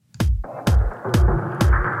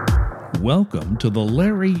Welcome to the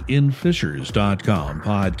LarryInFishers.com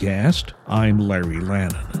podcast. I'm Larry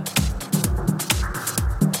Lannon.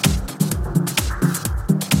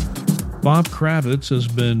 Bob Kravitz has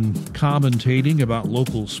been commentating about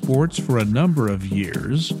local sports for a number of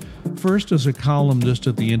years, first as a columnist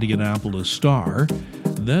at the Indianapolis Star,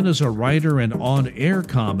 then as a writer and on-air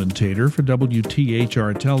commentator for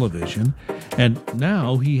WTHR Television, and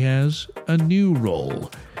now he has a new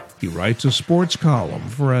role. He writes a sports column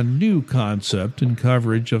for a new concept in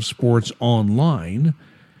coverage of sports online.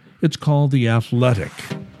 It's called The Athletic.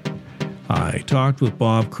 I talked with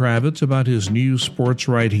Bob Kravitz about his new sports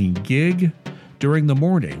writing gig during the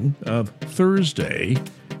morning of Thursday,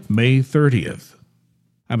 May 30th.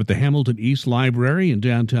 I'm at the Hamilton East Library in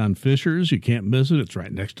downtown Fishers. You can't miss it. It's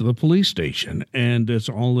right next to the police station, and it's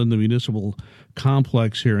all in the municipal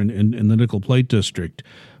complex here in the Nickel Plate District.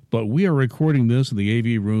 But we are recording this in the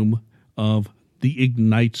AV room of the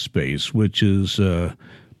Ignite Space, which is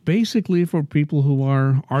basically for people who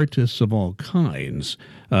are artists of all kinds.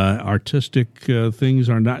 Artistic things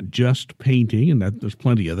are not just painting, and there's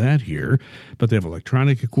plenty of that here, but they have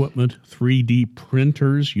electronic equipment, 3D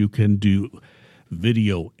printers. You can do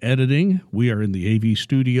video editing. We are in the AV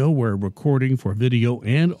studio where recording for video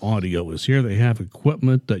and audio is here. They have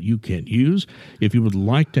equipment that you can use. If you would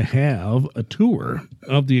like to have a tour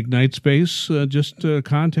of the Ignite Space, just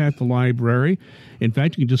contact the library. In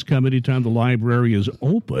fact, you can just come anytime the library is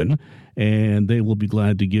open, and they will be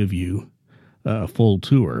glad to give you a full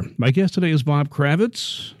tour. My guest today is Bob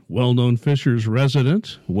Kravitz, well-known Fishers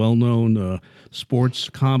resident, well-known sports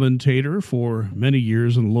commentator for many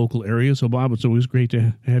years in the local area. So, Bob, it's always great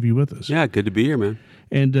to have you with us. Yeah, good to be here, man.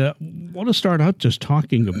 And I want to start out just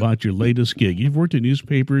talking about your latest gig. You've worked in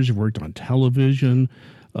newspapers, you've worked on television,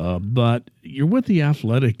 but you're with The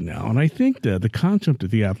Athletic now. And I think the concept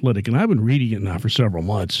of The Athletic, and I've been reading it now for several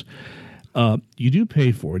months, you do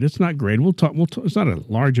pay for it. It's not great. We'll talk. It's not a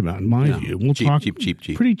large amount in my view. We'll talk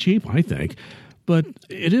cheap. Pretty cheap, I think. But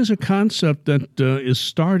it is a concept that is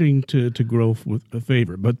starting to grow with a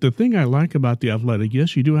favor. But the thing I like about The Athletic,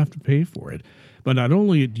 yes, you do have to pay for it. But not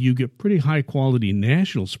only do you get pretty high-quality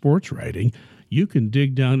national sports writing, you can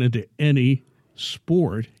dig down into any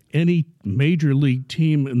sport, any major league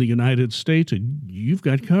team in the United States, and you've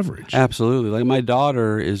got coverage. Absolutely. Like my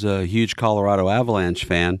daughter is a huge Colorado Avalanche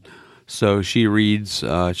fan, so she reads.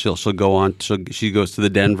 She'll go on. She goes to the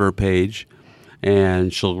Denver page,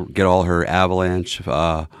 and she'll get all her Avalanche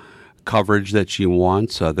coverage that she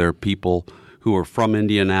wants. There are people who are from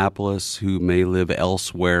Indianapolis who may live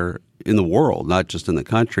elsewhere in the world, not just in the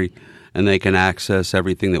country, and they can access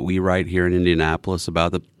everything that we write here in Indianapolis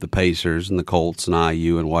about the Pacers and the Colts and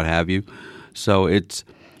IU and what have you. So it's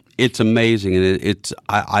amazing, and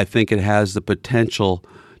I think it has the potential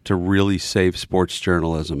to really save sports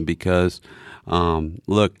journalism because,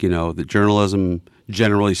 look, the journalism,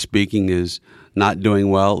 generally speaking, is not doing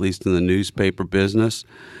well, at least in the newspaper business,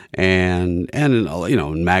 and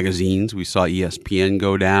in magazines. We saw ESPN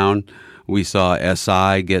go down, we saw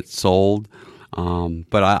SI get sold,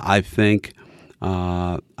 but I think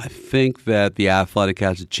that The Athletic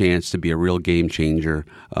has a chance to be a real game changer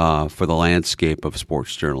for the landscape of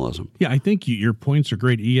sports journalism. Yeah, I think your points are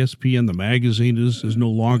great. ESPN, the magazine, is no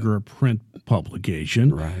longer a print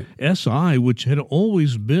publication. Right. SI, which had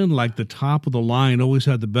always been like the top of the line, always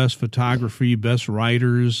had the best photography, best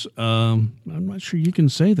writers. I'm not sure you can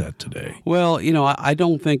say that today. Well, I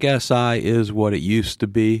don't think SI is what it used to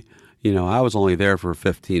be. I was only there for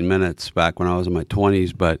 15 minutes back when I was in my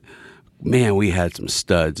 20s, but man, we had some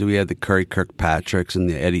studs. We had the Curry Kirkpatricks and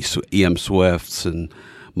the E.M. Swifts and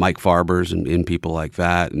Mike Farbers and people like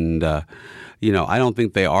that. And, I don't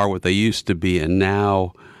think they are what they used to be. And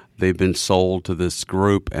now they've been sold to this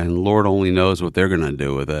group, and Lord only knows what they're going to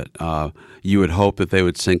do with it. You would hope that they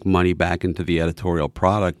would sink money back into the editorial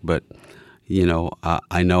product, but,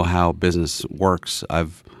 I know how business works.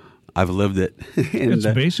 I've lived it. It's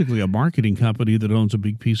basically a marketing company that owns a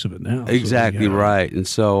big piece of it now. Exactly right. And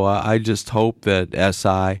so I just hope that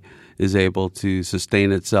SI is able to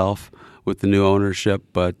sustain itself with the new ownership.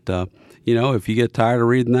 But, if you get tired of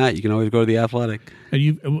reading that, you can always go to The Athletic. And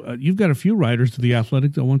you've got a few writers to The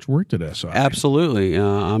Athletic that once worked at SI. Absolutely.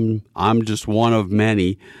 I'm just one of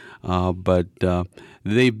many. But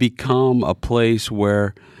they've become a place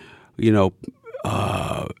where,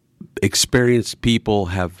 experienced people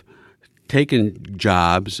have taken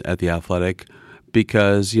jobs at The Athletic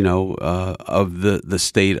because, of the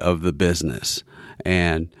state of the business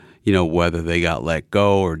and, whether they got let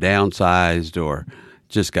go or downsized or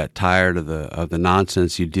just got tired of the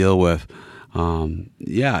nonsense you deal with.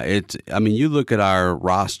 I mean, you look at our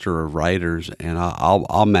roster of writers, and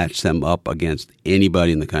I'll match them up against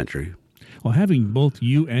anybody in the country. Well, having both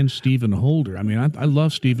you and Stephen Holder, I mean, I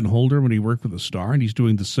love Stephen Holder when he worked for the Star, and he's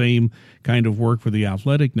doing the same kind of work for the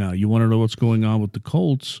Athletic now. You want to know what's going on with the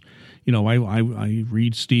Colts? You know, I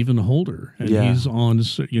read Stephen Holder, and he's on.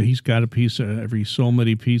 He's got a piece every so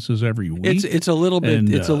many pieces every week. It's a little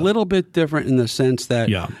bit a little bit different in the sense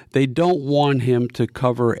that they don't want him to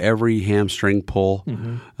cover every hamstring pull.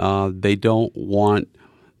 Mm-hmm. They don't want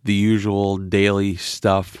the usual daily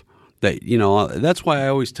stuff. That's why I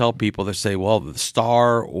always tell people, they say, well, the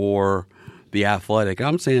Star or the Athletic.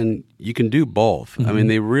 I'm saying you can do both. Mm-hmm. I mean,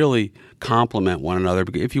 they really complement one another.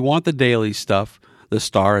 If you want the daily stuff, the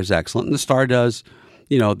Star is excellent. And the Star does,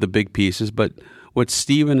 the big pieces. But what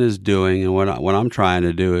Stephen is doing and what I'm trying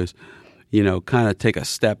to do is, kind of take a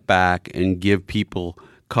step back and give people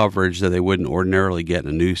coverage that they wouldn't ordinarily get in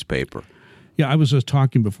a newspaper. Yeah, I was just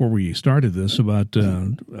talking before we started this about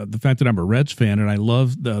the fact that I'm a Reds fan, and I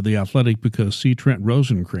love the Athletic because C. Trent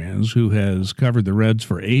Rosencrans, who has covered the Reds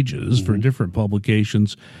for ages for different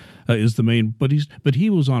publications, is the main. But he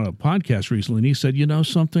was on a podcast recently, and he said,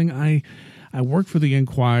 something, I worked for the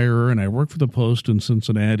Enquirer and I worked for the Post in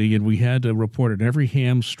Cincinnati, and we had to report on every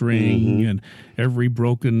hamstring and every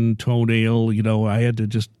broken toenail. I had to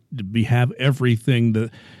just have everything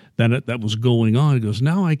that was going on. He goes,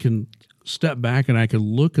 now I can step back and I can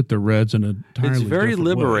look at the Reds in an entirely It's very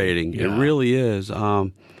different liberating. way. It really is.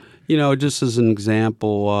 Just as an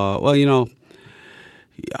example, I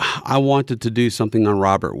wanted to do something on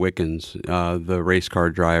Robert Wickens, the race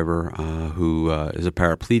car driver who is a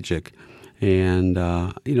paraplegic. And,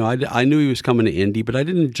 I knew he was coming to Indy, but I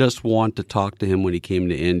didn't just want to talk to him when he came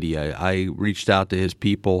to Indy. I reached out to his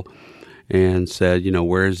people and said,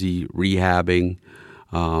 where is he rehabbing?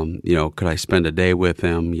 Could I spend a day with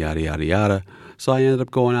him? Yada, yada, yada. So I ended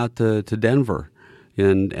up going out to Denver,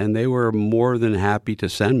 and they were more than happy to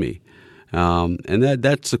send me. And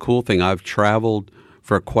that's the cool thing. I've traveled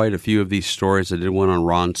for quite a few of these stories. I did one on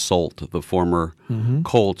Ron Solt, the former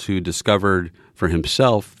Colt, who discovered for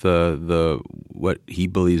himself the what he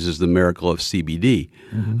believes is the miracle of CBD.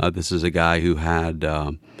 This is a guy who had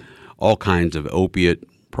all kinds of opiate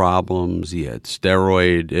problems. He had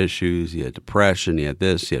steroid issues. He had depression. He had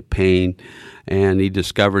this. He had pain. And he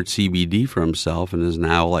discovered CBD for himself and is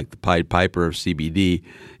now like the Pied Piper of CBD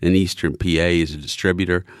in Eastern PA. He's a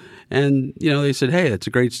distributor. And, they said, hey, that's a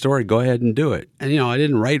great story. Go ahead and do it. And, I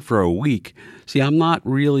didn't write for a week. See, I'm not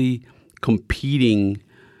really competing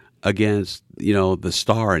against, the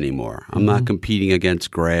Star anymore. I'm not competing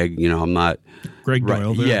against Greg. I'm not Greg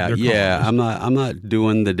Doyle. They're I'm not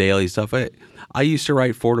doing the daily stuff. I used to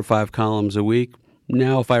write 4 to 5 columns a week.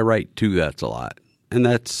 Now, if I write 2, that's a lot. And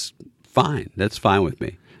that's fine. That's fine with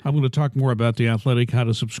me. I'm going to talk more about the Athletic, how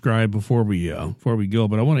to subscribe before we go.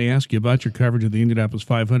 But I want to ask you about your coverage of the Indianapolis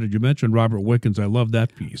 500. You mentioned Robert Wickens. I love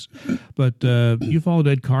that piece. But you followed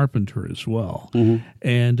Ed Carpenter as well.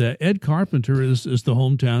 And Ed Carpenter is the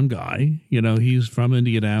hometown guy. He's from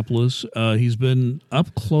Indianapolis. He's been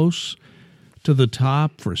up close to the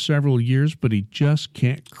top for several years, but he just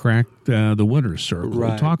can't crack the winner's circle.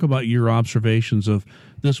 Right. Talk about your observations of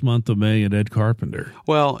this month of May at Ed Carpenter.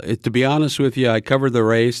 Well, to be honest with you, I covered the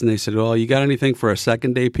race, and they said, well, you got anything for a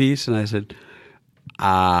second-day piece? And I said,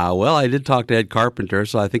 well, I did talk to Ed Carpenter,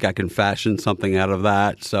 so I think I can fashion something out of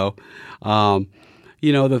that. So,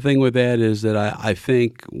 the thing with Ed is that I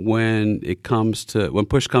think when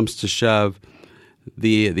push comes to shove,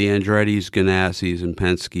 the Andretti's, Ganassis, and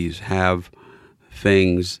Penske's have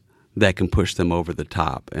things that can push them over the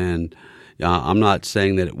top. And I'm not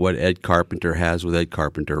saying that what Ed Carpenter has with Ed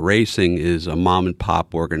Carpenter Racing is a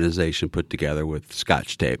mom-and-pop organization put together with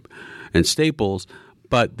Scotch tape and staples,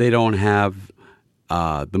 but they don't have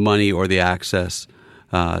the money or the access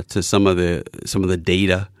to some of the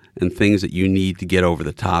data and things that you need to get over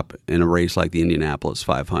the top in a race like the Indianapolis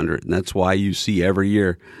 500. And that's why you see every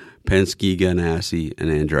year Penske, Ganassi, and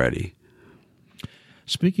Andretti.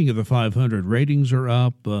 Speaking of the 500, ratings are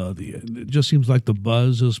up. It just seems like the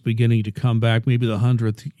buzz is beginning to come back. Maybe the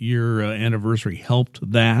 100th year anniversary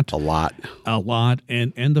helped that. A lot.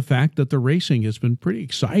 And the fact that the racing has been pretty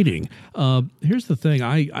exciting. Here's the thing.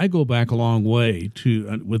 I go back a long way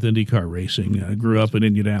with IndyCar racing. I grew up in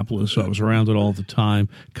Indianapolis, so I was around it all the time,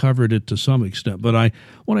 covered it to some extent. But I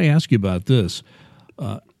want to ask you about this.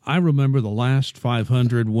 I remember the last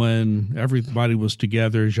 500 when everybody was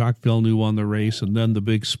together. Jacques Villeneuve won the race, and then the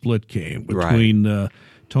big split came between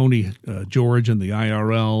Tony George and the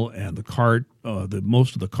IRL and the kart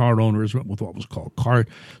most of the car owners went with what was called kart.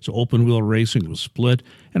 So open wheel racing was split,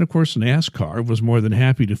 and of course NASCAR was more than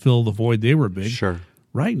happy to fill the void. They were big. Sure.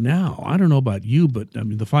 Right now, I don't know about you, but I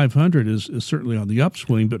mean the 500 is certainly on the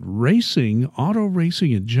upswing. But racing, auto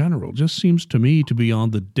racing in general, just seems to me to be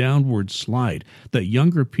on the downward slide. That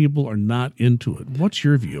younger people are not into it. What's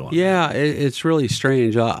your view on that? Yeah, it's really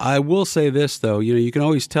strange. I will say this though, you can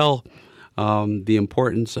always tell the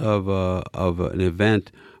importance of an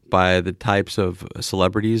event by the types of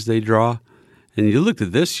celebrities they draw. And you looked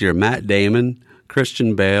at this year: Matt Damon,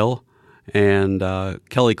 Christian Bale, and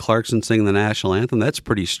Kelly Clarkson singing the national anthem. That's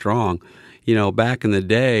pretty strong. Back in the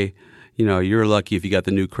day, you're lucky if you got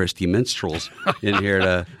the new Christie Minstrels in here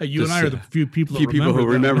to. You and I are the few people who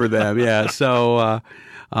remember them. Yeah. So,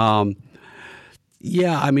 I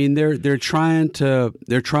mean, they're trying to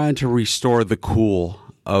restore the cool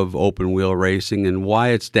of open wheel racing, and why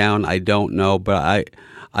it's down, I don't know, but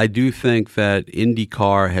I do think that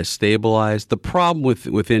IndyCar has stabilized. The problem with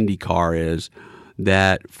IndyCar is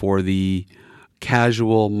that for the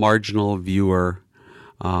casual, marginal viewer,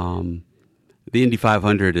 the Indy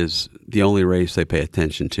 500 is the only race they pay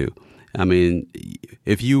attention to. I mean,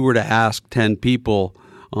 if you were to ask 10 people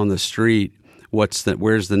on the street,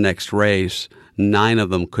 where's the next race, 9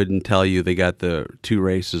 of them couldn't tell you. They got the 2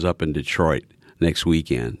 races up in Detroit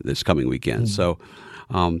this coming weekend. So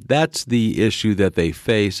that's the issue that they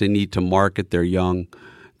face. They need to market their young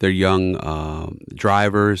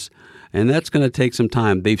drivers, and that's going to take some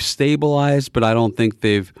time. They've stabilized, but I don't think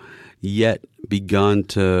they've yet begun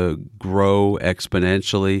to grow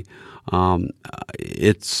exponentially.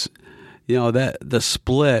 It's that the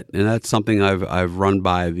split, and that's something I've run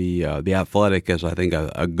by the Athletic as I think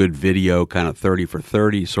a good video, kind of 30 for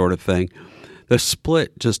 30 sort of thing. The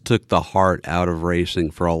split just took the heart out of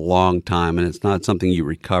racing for a long time, and it's not something you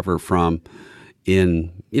recover from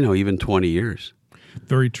in even 20 years.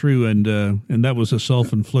 Very true, and that was a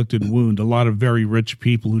self-inflicted wound. A lot of very rich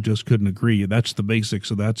people who just couldn't agree. That's the basics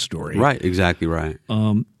of that story. Right, exactly right.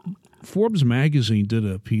 Forbes magazine did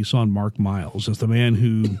a piece on Mark Miles as the man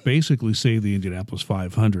who basically saved the Indianapolis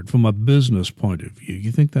 500 from a business point of view.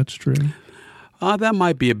 You think that's true? That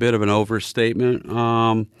might be a bit of an overstatement.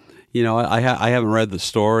 I haven't read the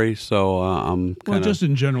story, so I'm kind of... just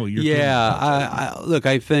in general.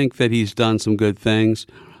 I think that he's done some good things.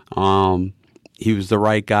 He was the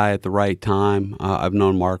right guy at the right time. I've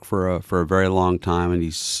known Mark for a very long time, and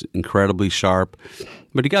he's incredibly sharp.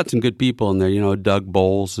 But he got some good people in there. Doug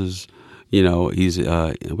Bowles is, he's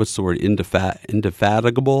what's the word?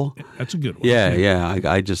 Indefatigable. That's a good one. Yeah.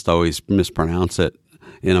 I just always mispronounce it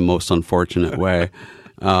in a most unfortunate way.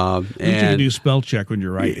 You can do spell check when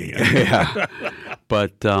you're writing. Yeah.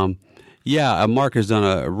 But Mark has done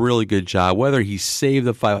a really good job. Whether he saved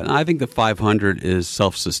the 500, I think the 500 is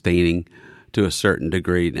self-sustaining to a certain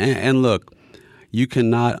degree. And look, you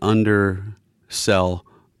cannot undersell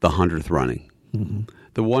the 100th running. Mm-hmm.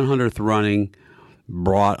 The 100th running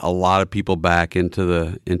brought a lot of people back into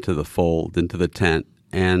the fold, into the tent,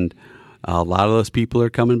 and a lot of those people are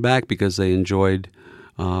coming back because they enjoyed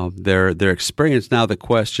their experience. Now the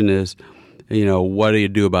question is, what do you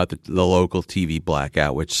do about the local TV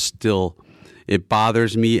blackout, which still it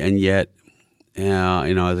bothers me, and yet.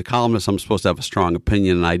 As a columnist, I'm supposed to have a strong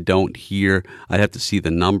opinion, and I don't hear. I'd have to see the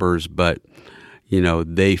numbers, but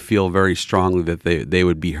they feel very strongly that they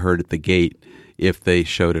would be heard at the gate if they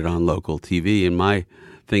showed it on local TV. And my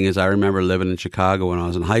thing is, I remember living in Chicago when I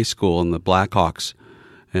was in high school, and the Blackhawks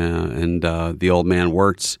and the old man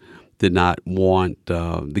Wirtz did not want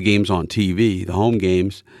the games on TV, the home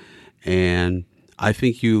games, and I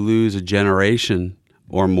think you lose a generation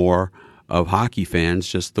or more of hockey fans,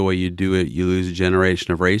 just the way you do it. You lose a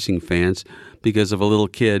generation of racing fans because if a little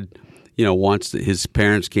kid, wants his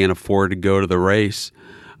parents can't afford to go to the race,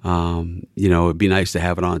 it'd be nice to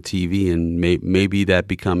have it on TV, and maybe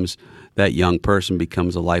that young person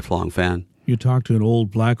becomes a lifelong fan. You talked to an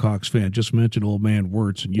old Blackhawks fan, just mentioned old man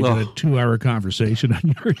Wirtz, and you had a 2-hour conversation on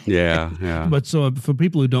your... Yeah. But so for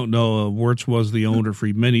people who don't know, Wirtz was the owner for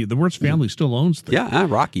many... The Wirtz family still owns them. Yeah,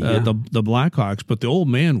 Rocky. The Blackhawks, but the old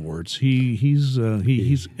man Wirtz, he's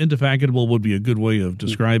indefatigable would be a good way of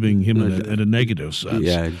describing him in a negative sense.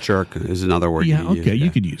 Yeah, jerk is another word. Yeah, okay, you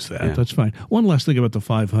could use that. Yeah. That's fine. One last thing about the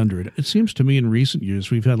 500. It seems to me in recent years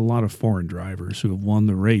we've had a lot of foreign drivers who have won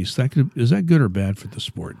the race. Is that good or bad for the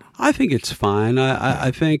sport? I think it's fine. I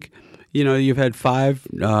think, you've had 5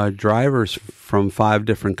 drivers from 5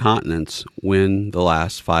 different continents win the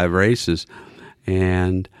last 5 races.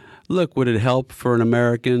 And look, would it help for an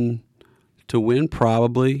American to win?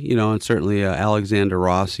 Probably, and certainly Alexander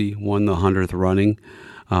Rossi won the 100th running.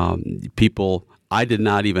 People I did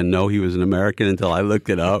not even know he was an American until I looked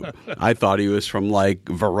it up. I thought he was from like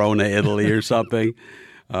Verona, Italy or something.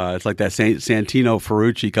 It's like that Santino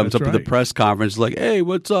Ferrucci comes That's up at right. the press conference like, "Hey,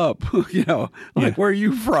 what's up?" Where are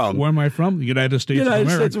you from? Where am I from? The United States United of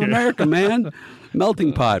America. States of America, man.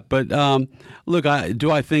 Melting pot. But look,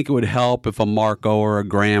 do I think it would help if a Marco or a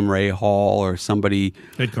Graham Ray Hall or somebody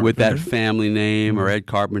Ed with that Carpenter. family name or Ed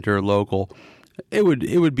Carpenter local, it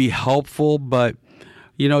would be helpful, but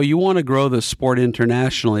you want to grow the sport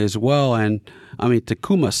internationally as well. And I mean,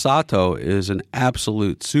 Takuma Sato is an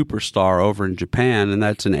absolute superstar over in Japan, and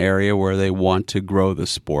that's an area where they want to grow the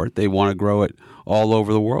sport. They want to grow it all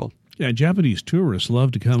over the world. Yeah, Japanese tourists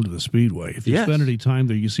love to come to the Speedway. If you Yes. spend any time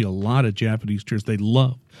there, you see a lot of Japanese tourists. They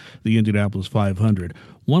love the Indianapolis 500.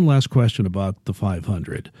 One last question about the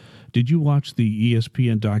 500. Did you watch the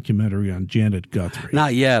ESPN documentary on Janet Guthrie?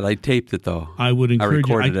 Not yet. I taped it, though. I would encourage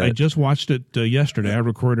you. recorded I it. just watched it yesterday. I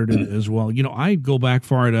recorded it as well. I go back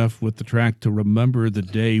far enough with the track to remember the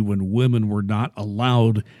day when women were not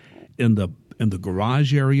allowed in the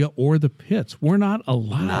garage area or the pits. We're not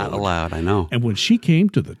allowed. Not allowed, I know. And when she came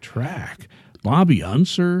to the track, Bobby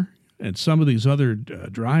Unser and some of these other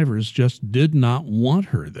drivers just did not want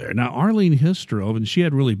her there. Now, Arlene Histrove, and she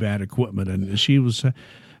had really bad equipment, and she was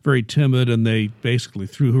very timid, and they basically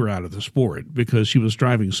threw her out of the sport because she was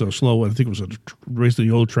driving so slow. I think it was a race in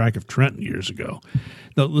the old track of Trenton years ago.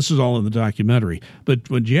 Now, this is all in the documentary. But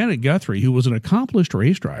when Janet Guthrie, who was an accomplished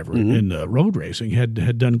race driver in road racing,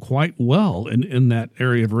 had done quite well in that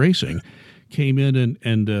area of racing, came in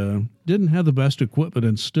and didn't have the best equipment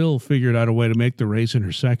and still figured out a way to make the race in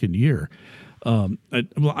her second year.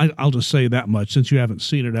 I'll just say that much. Since you haven't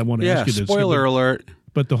seen it, I want to ask you to spoiler alert.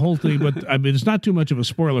 But the whole thing, I mean, it's not too much of a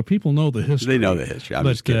spoiler. People know the history. They know the history. I'm but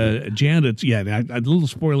just kidding. Janet's, a little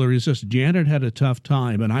spoiler is just Janet had a tough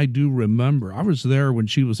time, and I do remember I was there when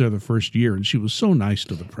she was there the first year, and she was so nice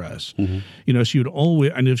to the press. Mm-hmm. She would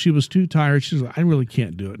always, and if she was too tired, she was like, "I really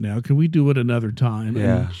can't do it now. Can we do it another time?"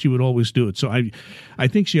 Yeah. And she would always do it. So I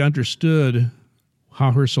think she understood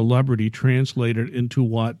how her celebrity translated into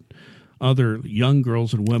what other young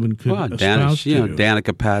girls and women could espouse to.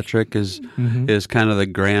 Danica Patrick is kind of the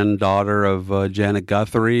granddaughter of Janet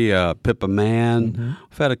Guthrie, Pippa Mann.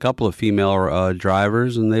 We've had a couple of female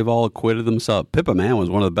drivers, and they've all acquitted themselves. Pippa Mann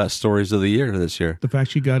was one of the best stories of the year this year. The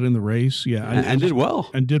fact she got in the race, And did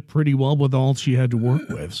well. And did pretty well with all she had to work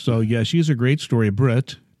with. So, yeah, she's a great story.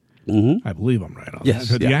 Brit, I believe I'm right on Yes,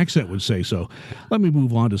 that. The yeah. accent would say so. Let me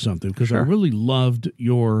move on to something, because I Sure. really loved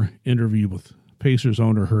your interview with Pacers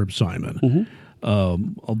owner Herb Simon.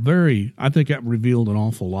 I think that revealed an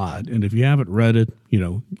awful lot. And if you haven't read it,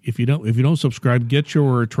 if you don't subscribe, get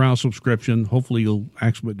your trial subscription. Hopefully you'll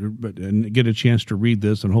actually and get a chance to read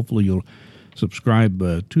this, and hopefully you'll subscribe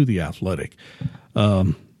to The Athletic.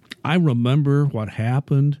 I remember what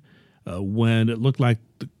happened when it looked like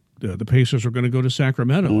the Pacers were going to go to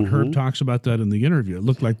Sacramento, and Herb talks about that in the interview. It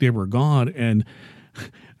looked like they were gone, and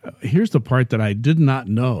here's the part that I did not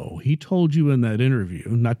know. He told you in that interview,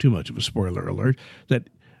 not too much of a spoiler alert, that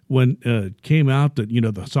when it came out that,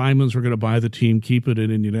 the Simons were going to buy the team, keep it in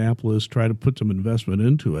Indianapolis, try to put some investment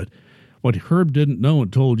into it, what Herb didn't know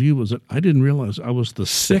and told you was that I didn't realize I was the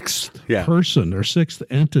sixth person or sixth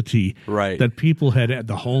entity that people had.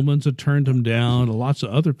 The Holmans had turned him down. Lots of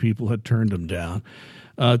other people had turned him down.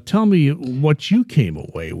 Tell me what you came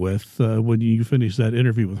away with when you finished that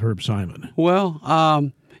interview with Herb Simon. Well,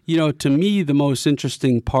 to me, the most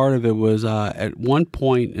interesting part of it was at one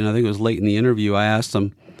point, and I think it was late in the interview, I asked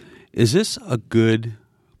him, is this a good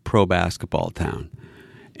pro basketball town?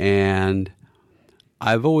 And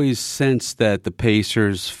I've always sensed that the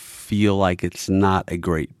Pacers feel like it's not a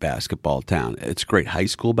great basketball town. It's a great high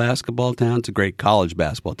school basketball town. It's a great college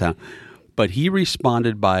basketball town. But he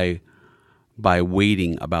responded by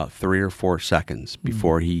waiting about 3 or 4 seconds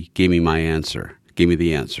before he gave me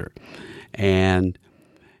the answer. And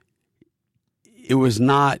it was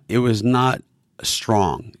not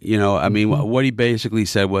strong. I mean, what he basically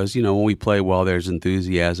said was, when we play well, there's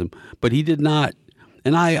enthusiasm. But he did not,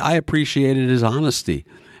 and I appreciated his honesty.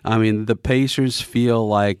 I mean, the Pacers feel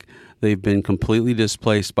like they've been completely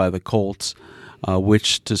displaced by the Colts,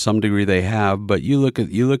 which to some degree they have. But you look at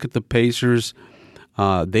the Pacers.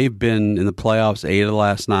 They've been in the playoffs 8 of the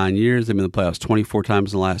last 9 years. They've been in the playoffs 24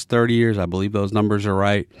 times in the last 30 years. I believe those numbers are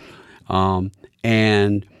right.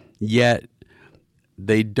 And yet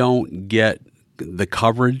they don't get the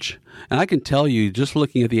coverage. And I can tell you, just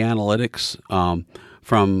looking at the analytics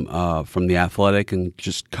from the Athletic and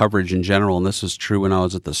just coverage in general, and this is true when I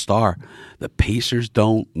was at the Star, the Pacers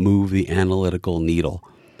don't move the analytical needle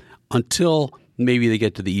until maybe they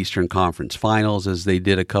get to the Eastern Conference Finals, as they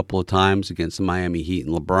did a couple of times against the Miami Heat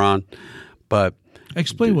and LeBron. But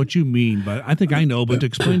explain what you mean, but I think I know. But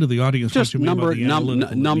explain to the audience just what you mean by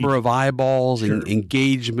the number of eyeballs, Sure.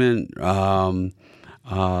 engagement, the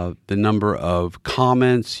number of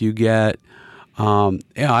comments you get.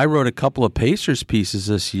 I wrote a couple of Pacers pieces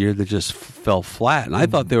this year that just fell flat, and I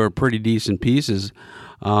thought they were pretty decent pieces.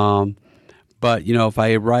 But if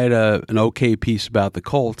I write an okay piece about the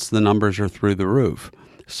Colts, the numbers are through the roof.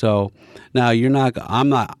 So now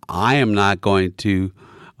I am not going to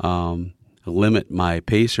limit my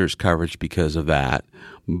Pacers coverage because of that.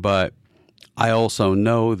 But I also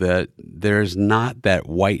know that there's not that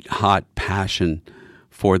white hot passion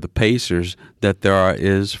for the Pacers that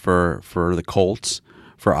is for the Colts,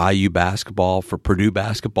 for IU basketball, for Purdue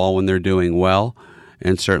basketball when they're doing well,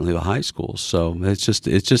 and certainly the high schools. So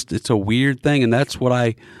it's a weird thing, and that's what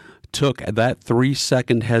I took. That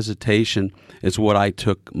 3-second hesitation is what I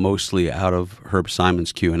took mostly out of Herb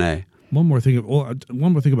Simon's Q&A. One more thing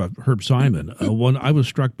about Herb Simon. One I was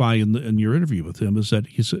struck by in your interview with him is that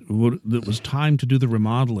he said it was time to do the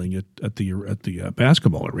remodeling at the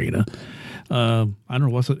basketball arena. I don't know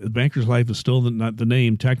what's it. Bankers Life is still not the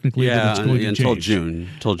name technically. Yeah, but it's going to until change.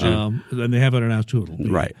 June. And they haven't announced who it'll be.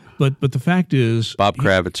 Right. But the fact is, Bob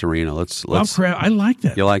Kravitz Arena. Bob Kravitz. I like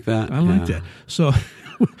that. You like that? I like that. So,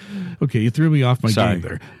 okay, you threw me off my game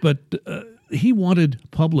there, but. He wanted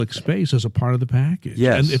public space as a part of the package.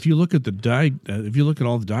 Yes. And if you look at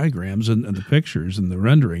all the diagrams and the pictures and the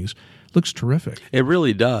renderings, it looks terrific. It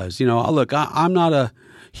really does. Look, I'm not a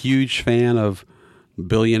huge fan of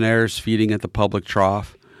billionaires feeding at the public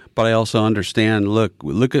trough, but I also understand.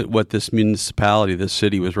 Look at what this municipality, this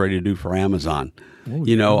city, was ready to do for Amazon. Oh,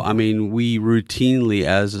 we routinely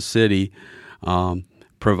as a city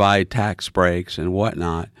provide tax breaks and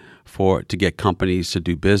whatnot to get companies to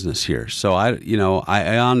do business here. So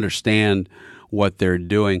I understand what they're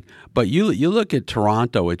doing. But you look at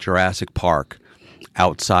Toronto at Jurassic Park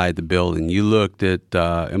outside the building. You looked at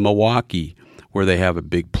in Milwaukee where they have a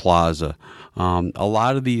big plaza. A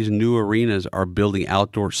lot of these new arenas are building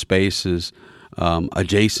outdoor spaces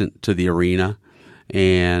adjacent to the arena.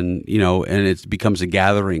 And it becomes a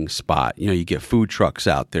gathering spot. You get food trucks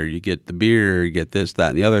out there. You get the beer. You get this, that,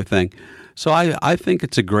 and the other thing. So I think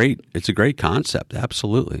it's a great concept.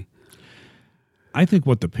 Absolutely. I think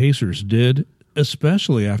what the Pacers did,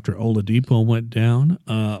 especially after Oladipo went down,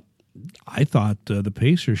 I thought the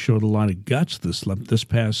Pacers showed a lot of guts this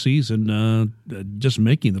past season, just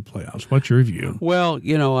making the playoffs. What's your view? Well,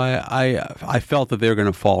 I felt that they were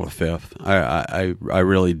going to fall to fifth. I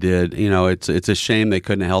really did. It's a shame they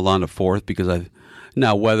couldn't have held on to fourth because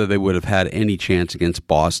now whether they would have had any chance against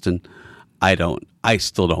Boston, I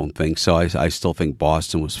still don't think so. I still think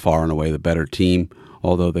Boston was far and away the better team,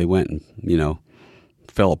 although they went and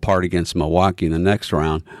fell apart against Milwaukee in the next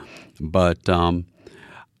round. But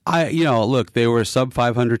look, they were a sub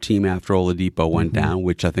 500 team after Oladipo went down,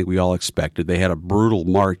 which I think we all expected. They had a brutal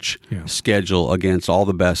March schedule against all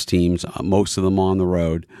the best teams, most of them on the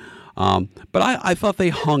road. But I thought they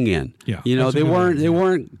hung in. Yeah, they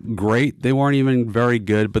weren't great. They weren't even very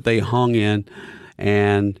good, but they hung in.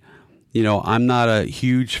 And I'm not a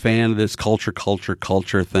huge fan of this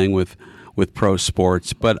culture thing with pro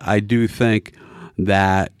sports, but I do think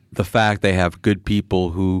that the fact they have good people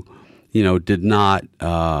who did not,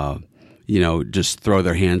 just throw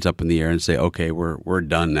their hands up in the air and say, okay, we're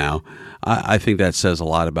done now. I think that says a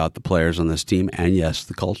lot about the players on this team and, yes,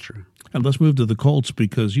 the culture. And let's move to the Colts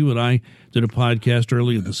because you and I did a podcast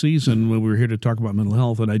early in the season when we were here to talk about mental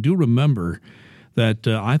health, and I do remember that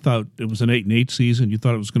I thought it was an 8-8 season. You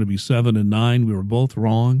thought it was going to be 7-9. We were both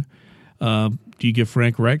wrong. Do you give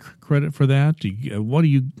Frank Reich credit for that? What do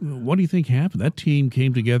you think happened? That team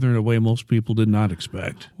came together in a way most people did not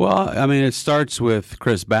expect. Well, it starts with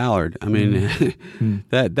Chris Ballard.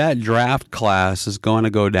 That draft class is going to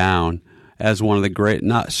go down as one of the great,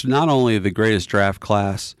 not only the greatest draft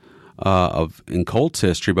class in Colts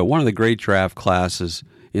history, but one of the great draft classes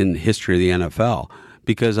in the history of the NFL.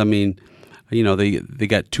 Because they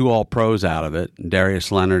got 2 All-Pros out of it,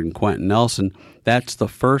 Darius Leonard and Quentin Nelson. That's the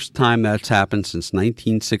first time that's happened since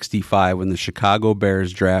 1965 when the Chicago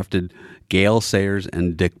Bears drafted Gale Sayers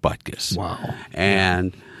and Dick Butkus. Wow.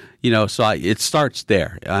 And, so it starts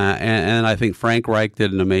there. And I think Frank Reich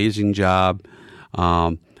did an amazing job.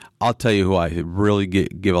 I'll tell you who I really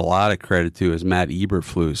give a lot of credit to is Matt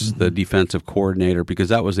Eberflus, the defensive coordinator, because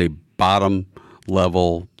that was a bottom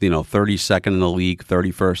level, 32nd in the league,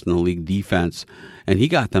 31st in the league defense, and he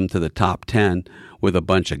got them to the top 10 with a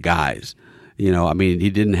bunch of guys. He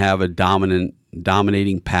didn't have a dominant,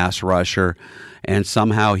 dominating pass rusher, and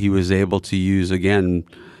somehow he was able to use, again,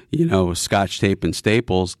 Scotch tape and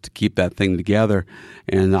staples to keep that thing together.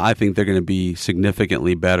 And I think they're going to be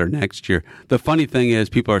significantly better next year. The funny thing is,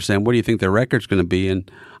 people are saying, what do you think their record's going to be?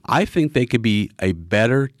 And I think they could be a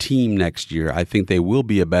better team next year. I think they will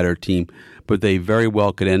be a better team, but they very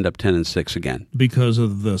well could end up 10-6 again. Because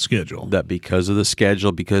of the schedule.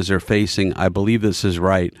 Because they're facing, I believe this is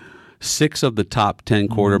right, 6 of the top 10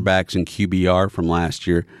 quarterbacks in QBR from last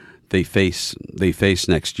year they face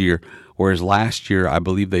next year. Whereas last year, I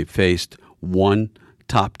believe they faced one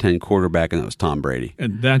top 10 quarterback, and that was Tom Brady.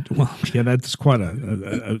 And that's quite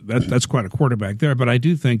that's quite a quarterback there. But I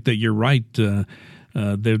do think that you're right.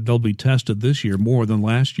 They'll be tested this year more than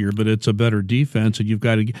last year, but it's a better defense. And you've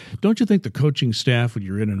got to. Don't you think the coaching staff, when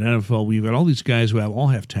you're in an NFL, you've got all these guys who all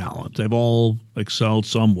have talent. They've all excelled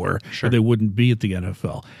somewhere, sure, or they wouldn't be at the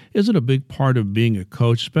NFL. Isn't a big part of being a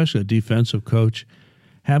coach, especially a defensive coach,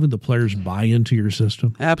 having the players buy into your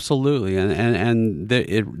system? Absolutely. And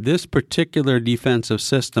this particular defensive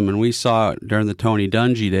system, and we saw it during the Tony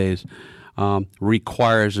Dungy days,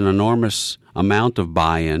 requires an enormous amount of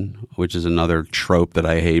buy-in, which is another trope that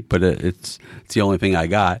I hate, but it's the only thing I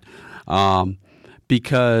got,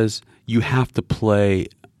 because you have to play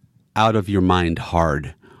out of your mind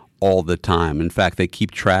hard all the time. In fact, they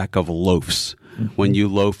keep track of loafs. Mm-hmm. When you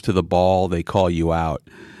loaf to the ball, they call you out.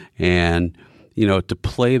 And to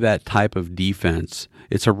play that type of defense,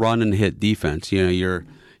 it's a run and hit defense. You're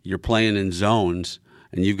playing in zones,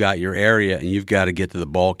 and you've got your area, and you've got to get to the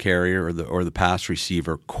ball carrier or the pass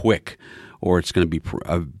receiver quick, or it's going to be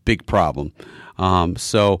a big problem.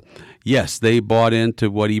 So yes, they bought into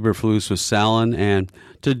what Eberflus was selling, and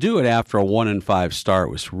to do it after a 1-5 start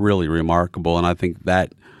was really remarkable. And I think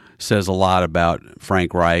that says a lot about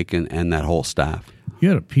Frank Reich and that whole staff. You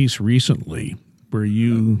had a piece recently where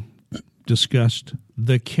you discussed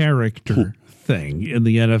the character thing in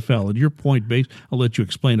the NFL. And your point, I'll let you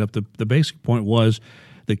explain up. The basic point was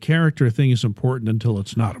the character thing is important until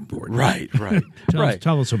it's not important. Right.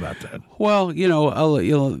 Tell us about that. Well,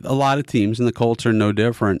 a lot of teams, and the Colts are no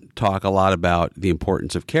different, talk a lot about the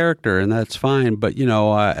importance of character, and that's fine. But,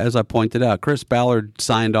 as I pointed out, Chris Ballard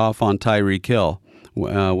signed off on Tyreek Hill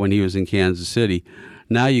when he was in Kansas City.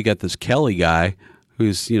 Now you got this Kelly guy,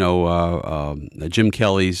 who's, Jim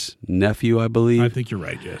Kelly's nephew, I believe. I think you're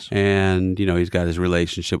right, yes. And, he's got his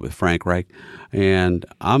relationship with Frank Reich. And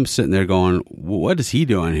I'm sitting there going, what is he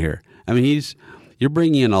doing here? I mean, you're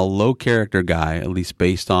bringing in a low-character guy, at least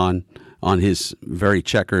based on his very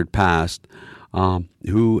checkered past,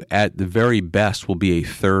 who at the very best will be a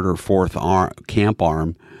third or fourth camp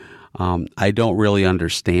arm. I don't really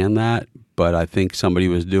understand that, but I think somebody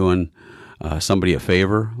was doing somebody a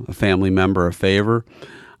favor, a family member a favor.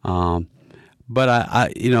 But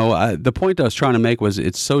the point I was trying to make was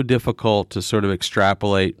it's so difficult to sort of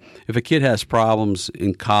extrapolate. If a kid has problems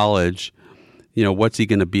in college, what's he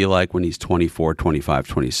going to be like when he's 24, 25,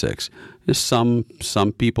 26? Just some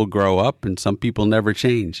people grow up and some people never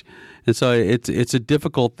change. And so it's a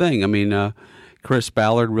difficult thing. I mean, Chris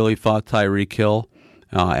Ballard really thought Tyreek Hill,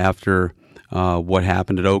 after what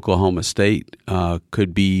happened at Oklahoma State,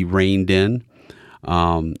 could be reined in.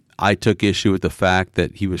 I took issue with the fact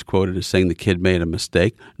that he was quoted as saying the kid made a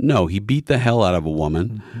mistake. No, he beat the hell out of a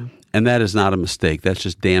woman, and that is not a mistake. That's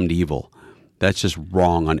just damned evil. That's just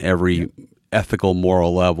wrong on every ethical,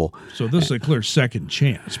 moral level. So this is a clear second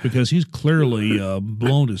chance because he's clearly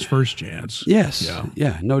blown his first chance. Yes,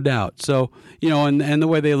 yeah, no doubt. So, and the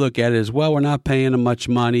way they look at it is, well, we're not paying him much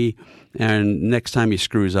money, and next time he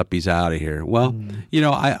screws up, he's out of here. Well,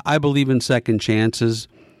 I believe in second chances.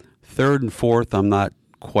 Third and fourth, I'm not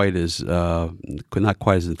quite as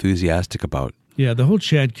enthusiastic about. Yeah, the whole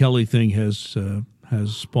Chad Kelly thing has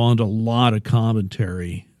spawned a lot of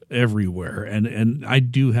commentary everywhere, and I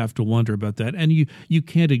do have to wonder about that. And you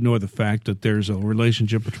can't ignore the fact that there's a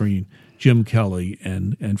relationship between Jim Kelly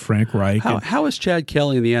and Frank Reich. How is Chad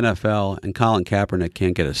Kelly in the NFL and Colin Kaepernick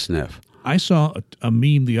can't get a sniff? I saw a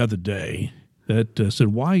meme the other day that said,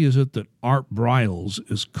 why is it that Art Briles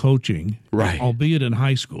is coaching, right, albeit in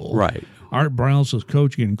high school? Right. Art Briles is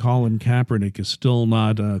coaching and Colin Kaepernick is still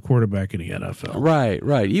not a quarterback in the NFL.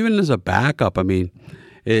 Right. Even as a backup, I mean,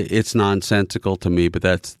 it's nonsensical to me, but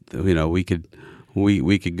that's, we could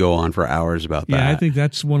go on for hours about that. Yeah, I think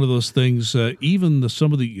that's one of those things, even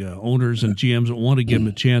some of the owners and GMs that want to give him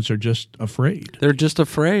a chance are just afraid. They're just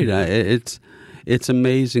afraid. It's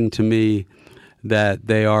amazing to me that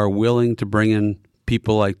they are willing to bring in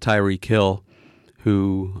people like Tyreek Hill,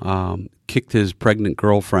 who kicked his pregnant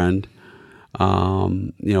girlfriend,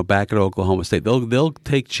 back at Oklahoma State. They'll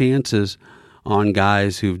take chances on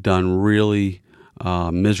guys who've done really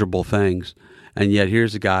miserable things. And yet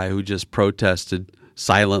here's a guy who just protested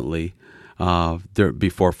silently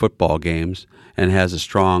before football games and has a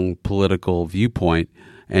strong political viewpoint,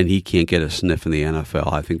 and he can't get a sniff in the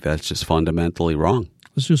NFL. I think that's just fundamentally wrong.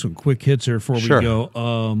 Let's do some quick hits here before we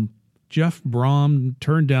go. Jeff Brom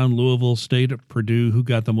turned down Louisville State at Purdue. Who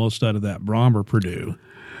got the most out of that, Brom or Purdue?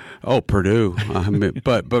 Oh, Purdue.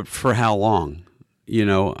 But for how long?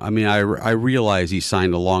 I realize he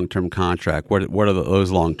signed a long-term contract. What are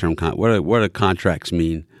those long-term what do contracts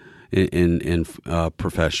mean in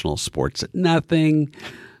professional sports? Nothing.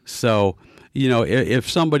 So, if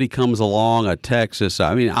somebody comes along, a Texas,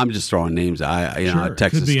 I'm just throwing names. Sure,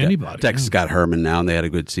 Texas could be anybody. Texas got Herman now, and they had a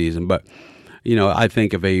good season. But I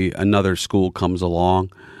think if another school comes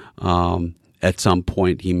along, at some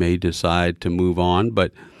point he may decide to move on.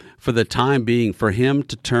 But for the time being, for him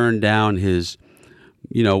to turn down his,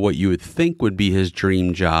 what you would think would be his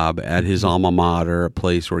dream job at his alma mater, a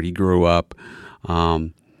place where he grew up,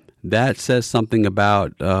 that says something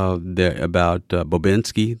about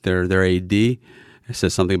Bobinski, their AD. It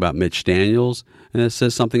says something about Mitch Daniels, and it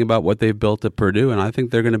says something about what they've built at Purdue. And I think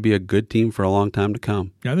they're going to be a good team for a long time to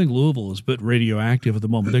come. Yeah, I think Louisville is a bit radioactive at the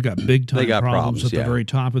moment. They got big time problems at the very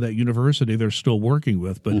top of that university. They're still working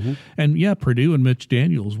with, but Purdue and Mitch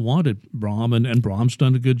Daniels wanted Brom, and Brom's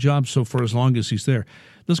done a good job so far as long as he's there.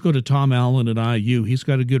 Let's go to Tom Allen at IU. He's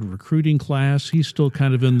got a good recruiting class. He's still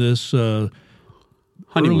kind of in this.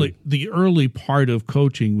 Early part of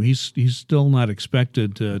coaching. He's still not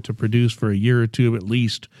expected to produce for a year or two at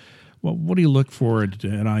least. Well, what do you look for at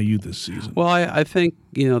IU this season? Well, I think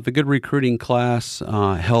the good recruiting class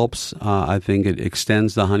helps. I think it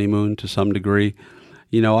extends the honeymoon to some degree.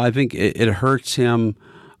 I think it hurts him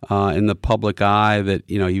in the public eye that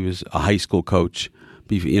he was a high school coach.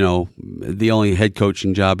 The only head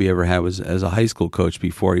coaching job he ever had was as a high school coach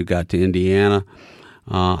before he got to Indiana.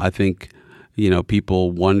 I think.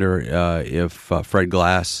 People wonder if Fred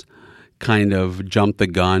Glass kind of jumped the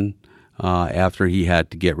gun after he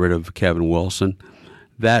had to get rid of Kevin Wilson.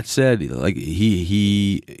 That said,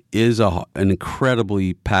 he is an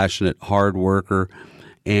incredibly passionate, hard worker,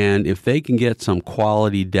 and if they can get some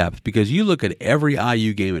quality depth, because you look at every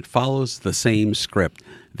IU game, it follows the same script.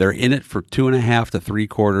 They're in it for 2.5 to 3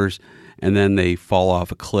 quarters, and then they fall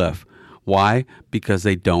off a cliff. Why? Because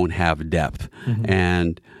they don't have depth.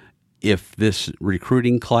 And if this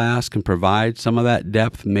recruiting class can provide some of that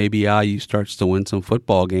depth, maybe IU starts to win some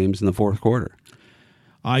football games in the fourth quarter.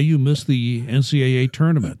 IU missed the NCAA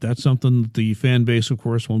tournament. That's something that the fan base, of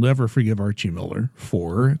course, will never forgive Archie Miller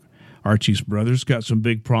for. Archie's brothers got some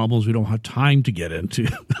big problems we don't have time to get into.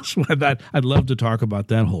 That's why I'd love to talk about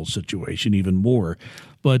that whole situation even more.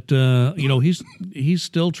 But he's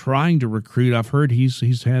still trying to recruit. I've heard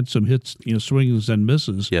he's had some hits, swings and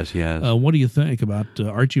misses. Yes, he has. What do you think about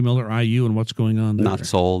Archie Miller, IU, and what's going on there? Not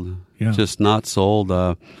sold. Yeah. Just not sold.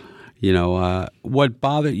 What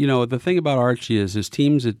bothered the thing about Archie is his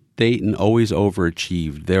teams at Dayton always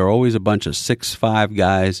overachieved. They're always a bunch of 6'5"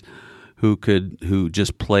 guys who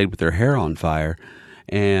just played with their hair on fire.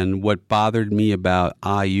 And what bothered me about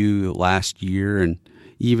IU last year and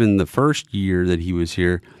even the first year that he was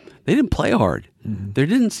here, they didn't play hard. There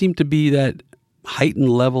didn't seem to be that heightened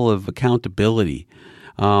level of accountability.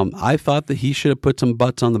 I thought that he should have put some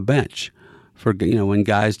butts on the bench for when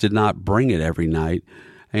guys did not bring it every night.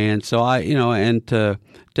 And so and to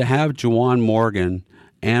have Juwan Morgan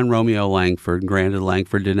and Romeo Langford. Granted,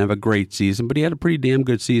 Langford didn't have a great season, but he had a pretty damn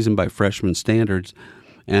good season by freshman standards.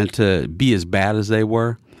 And to be as bad as they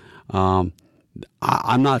were, I'm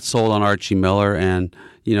not sold on Archie Miller. And,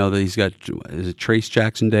 he's got Trace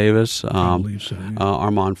Jackson Davis, I believe so, yeah.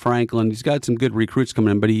 Armand Franklin. He's got some good recruits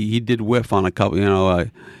coming in, but he did whiff on a couple,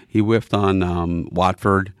 he whiffed on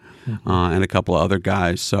Watford and a couple of other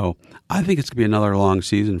guys. So I think it's going to be another long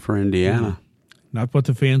season for Indiana. Not what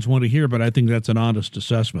the fans want to hear, but I think that's an honest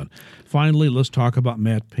assessment. Finally, let's talk about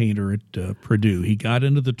Matt Painter at Purdue. He got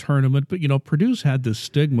into the tournament, but, Purdue's had this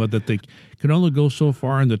stigma that they can only go so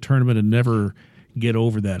far in the tournament and never get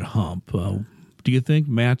over that hump. Do you think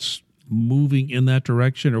Matt's moving in that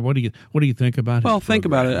direction, or what do you think about it? Well, think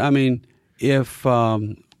about it. I mean, if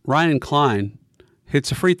Ryan Klein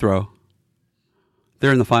hits a free throw,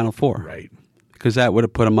 they're in the Final Four. Right. Because that would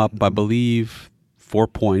have put them up, I believe, 4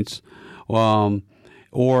 points. Or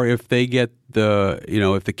if they get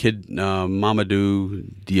if the kid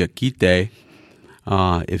Mamadou Diakite,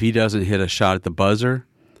 if he doesn't hit a shot at the buzzer,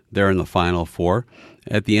 they're in the Final Four.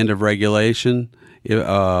 At the end of regulation,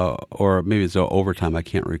 or maybe it's overtime, I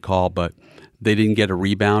can't recall, but they didn't get a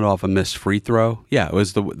rebound off a missed free throw. Yeah, it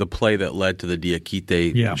was the play that led to the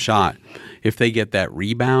Diakite shot. If they get that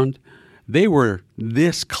rebound, they were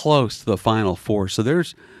this close to the Final Four. So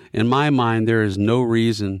in my mind, there is no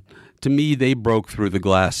reason. To me, they broke through the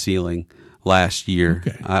glass ceiling last year.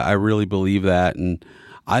 Okay. I really believe that, and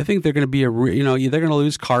I think they're going to be they're going to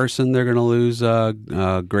lose Carson, they're going to lose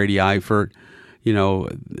Grady Eifert,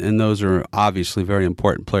 and those are obviously very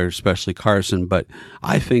important players, especially Carson. But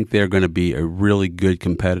I think they're going to be a really good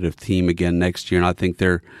competitive team again next year, and I think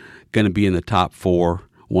they're going to be in the top 4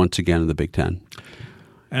 once again in the Big Ten.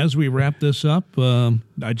 As we wrap this up,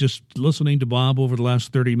 I just listening to Bob over the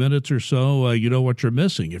last 30 minutes or so, you know what you're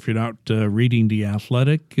missing. If you're not reading The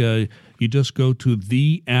Athletic, you just go to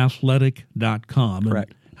theathletic.com.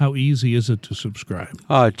 Correct. How easy is it to subscribe?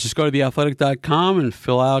 Just go to theathletic.com and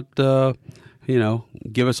fill out,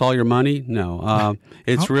 give us all your money. No,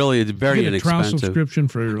 it's very inexpensive. You get a trial subscription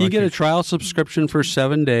for you get a trial subscription for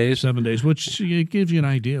 7 days. 7 days, which gives you an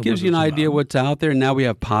idea. Gives you an idea what's out there. Now we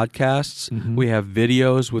have podcasts. Mm-hmm. We have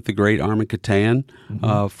videos with the great Armin Katayan,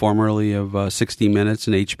 formerly of 60 Minutes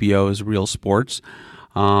and HBO's Real Sports.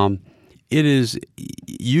 It is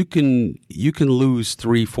you can lose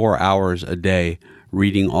 3-4 hours a day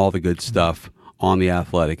reading all the good stuff on The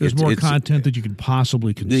Athletic. There's more content that you can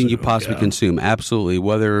possibly consume. Than you possibly consume, absolutely.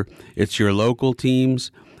 Whether it's your local teams,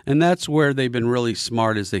 and that's where they've been really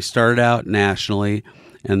smart, is they started out nationally,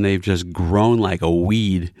 and they've just grown like a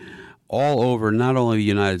weed all over, not only the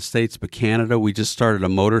United States, but Canada. We just started a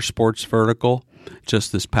motorsports vertical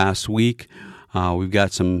just this past week. We've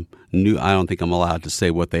got some new, I don't think I'm allowed to say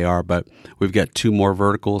what they are, but we've got 2 more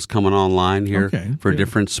verticals coming online here for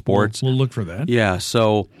different sports. We'll look for that. Yeah,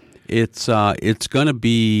 so it's going to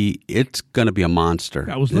be a monster.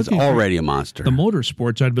 It's already a monster. The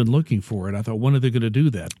motorsports, I'd been looking for it. I thought, when are they going to do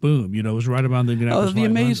that? Boom! It was right about the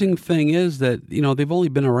amazing thing is that they've only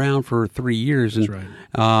been around for 3 years, and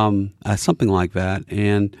that's right. Something like that.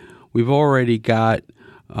 And we've already got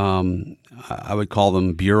I would call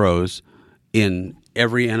them bureaus in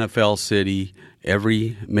every NFL city,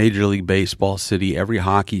 every Major League Baseball city, every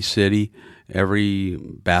hockey city, every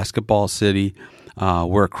basketball city.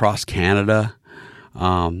 We're across Canada,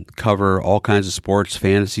 cover all kinds of sports,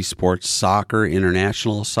 fantasy sports, soccer,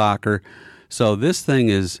 international soccer. So this thing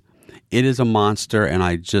is a monster, and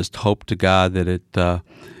I just hope to God that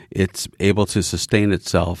it's able to sustain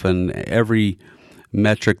itself. And every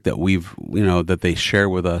metric that that they share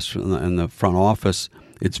with us in the front office,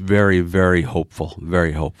 it's very, very hopeful,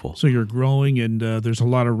 very hopeful. So you're growing, and there's a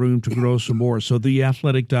lot of room to grow some more. So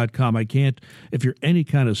theathletic.com. If you're any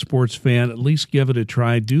kind of sports fan, at least give it a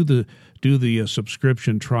try. Do the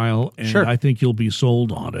subscription trial, and sure. I think you'll be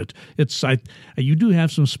sold on it. You do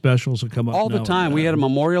have some specials that come up all the time. We had a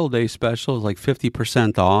Memorial Day special, it was like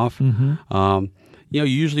 50% off. Mm-hmm.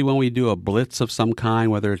 Usually when we do a blitz of some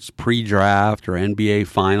kind, whether it's pre-draft or NBA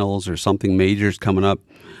finals or something major's coming up,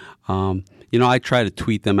 I try to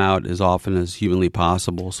tweet them out as often as humanly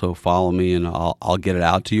possible. So follow me, and I'll get it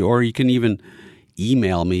out to you. Or you can even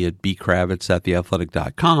email me at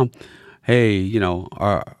bkravitz@theathletic.com. Hey,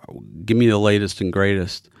 give me the latest and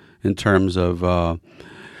greatest in terms of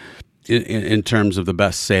in terms of the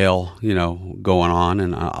best sale, going on,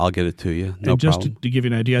 and I'll get it to you. No and just problem. To give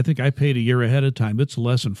you an idea, I think I paid a year ahead of time. It's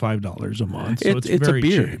less than $5 a month. So it's very a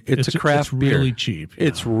beer. cheap. It's a craft beer. It's really cheap. Yeah.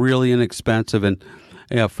 It's really inexpensive, and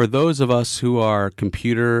for those of us who are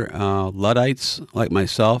computer Luddites like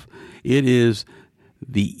myself, it is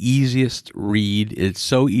the easiest read. It's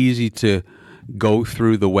so easy to go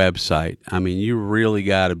through the website. I mean, you really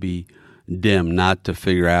got to be dim not to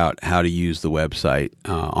figure out how to use the website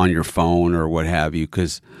on your phone or what have you,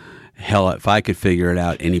 because hell, if I could figure it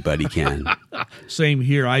out, anybody can. Same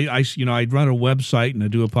here. I run a website and I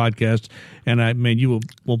do a podcast, and you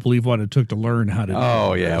won't believe what it took to learn how to do it.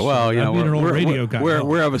 Oh, yeah. Well, I've been an old radio guy.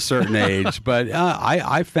 We're of a certain age, but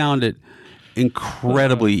I found it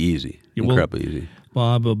incredibly easy. Incredibly easy.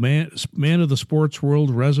 Bob, a man of the sports world,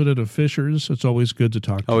 resident of Fishers. It's always good to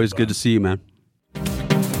talk to you. Always good to see you, man.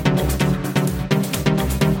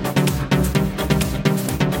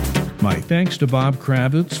 My thanks to Bob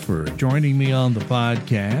Kravitz for joining me on the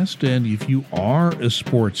podcast. And if you are a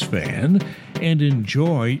sports fan and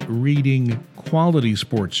enjoy reading quality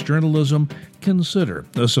sports journalism, consider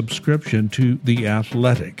a subscription to The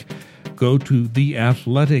Athletic. Go to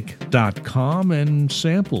theathletic.com and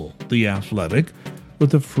sample The Athletic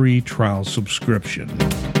with a free trial subscription.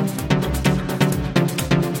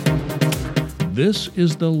 This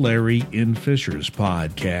is the Larry in Fishers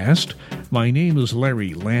podcast. My name is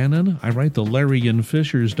Larry Lannon. I write the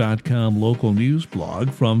LarryInFishers.com local news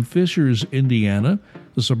blog from Fishers, Indiana,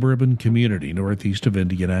 the suburban community northeast of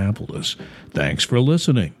Indianapolis. Thanks for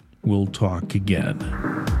listening. We'll talk again.